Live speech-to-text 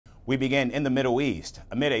We begin in the Middle East.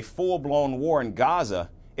 Amid a full-blown war in Gaza,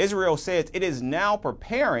 Israel says it is now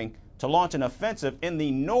preparing to launch an offensive in the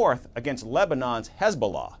north against Lebanon's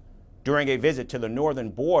Hezbollah. During a visit to the northern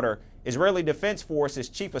border, Israeli Defense Forces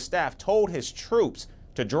Chief of Staff told his troops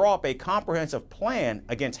to draw up a comprehensive plan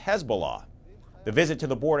against Hezbollah. The visit to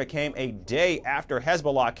the border came a day after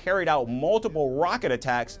Hezbollah carried out multiple rocket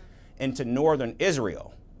attacks into northern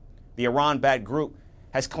Israel. The Iran-backed group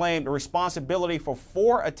has claimed responsibility for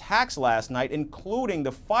 4 attacks last night, including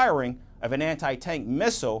the firing of an anti-tank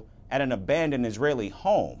missile at an abandoned Israeli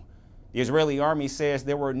home. The Israeli army says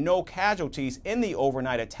there were no casualties in the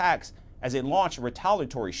overnight attacks as it launched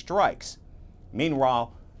retaliatory strikes.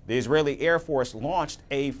 Meanwhile, the Israeli Air Force launched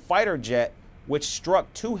a fighter jet which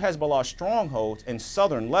struck 2 Hezbollah strongholds in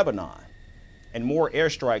southern Lebanon. In more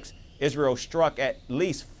airstrikes, Israel struck at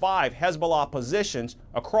least 5 Hezbollah positions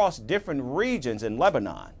across different regions in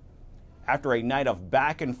Lebanon. After a night of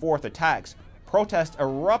back-and-forth attacks, protests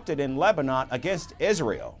erupted in Lebanon against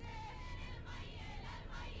Israel.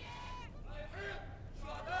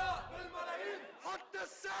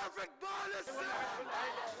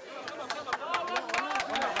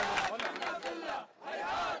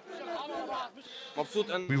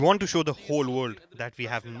 We want to show the whole world that we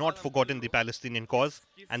have not forgotten the Palestinian cause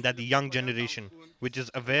and that the young generation, which is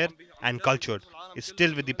aware and cultured, is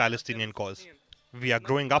still with the Palestinian cause. We are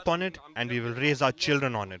growing up on it and we will raise our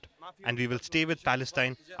children on it. And we will stay with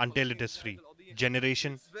Palestine until it is free,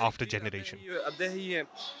 generation after generation.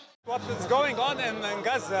 What is going on in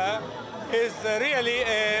Gaza is really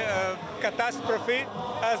a catastrophe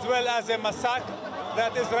as well as a massacre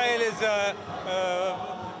that Israel is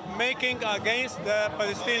making against the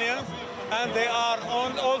Palestinians, and they are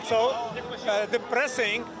also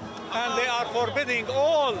depressing and they are forbidding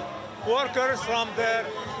all workers from their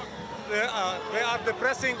they are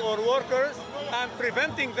depressing all workers and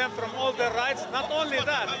preventing them from all their rights. Not only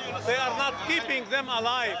that, they are not keeping them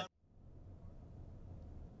alive.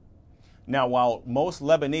 Now, while most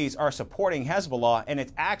Lebanese are supporting Hezbollah and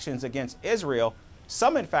its actions against Israel,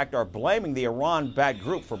 some in fact are blaming the Iran-backed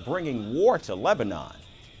group for bringing war to Lebanon.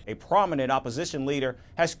 A prominent opposition leader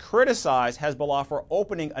has criticized Hezbollah for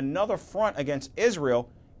opening another front against Israel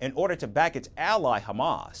in order to back its ally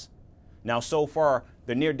Hamas. Now, so far,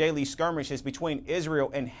 the near-daily skirmishes between Israel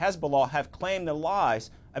and Hezbollah have claimed the lives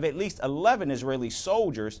of at least 11 Israeli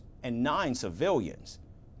soldiers and 9 civilians.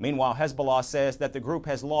 Meanwhile, Hezbollah says that the group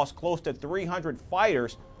has lost close to 300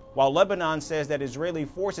 fighters, while Lebanon says that Israeli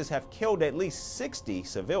forces have killed at least 60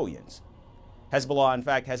 civilians. Hezbollah, in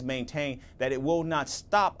fact, has maintained that it will not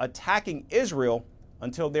stop attacking Israel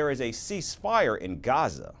until there is a ceasefire in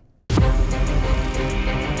Gaza.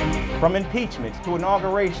 From impeachments to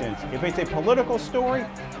inaugurations, if it's a political story,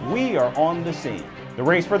 we are on the scene. The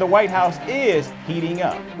race for the White House is heating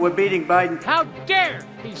up. We're beating Biden. How dare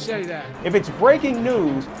he say that? If it's breaking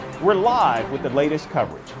news, we're live with the latest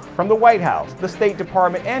coverage. From the White House, the State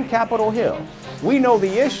Department, and Capitol Hill, we know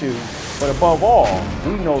the issues, but above all,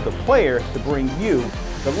 we know the players to bring you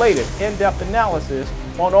the latest in-depth analysis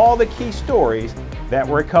on all the key stories that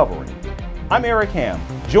we're covering. I'm Eric Ham.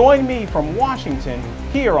 Join me from Washington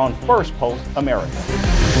here on Firstpost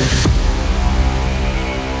America.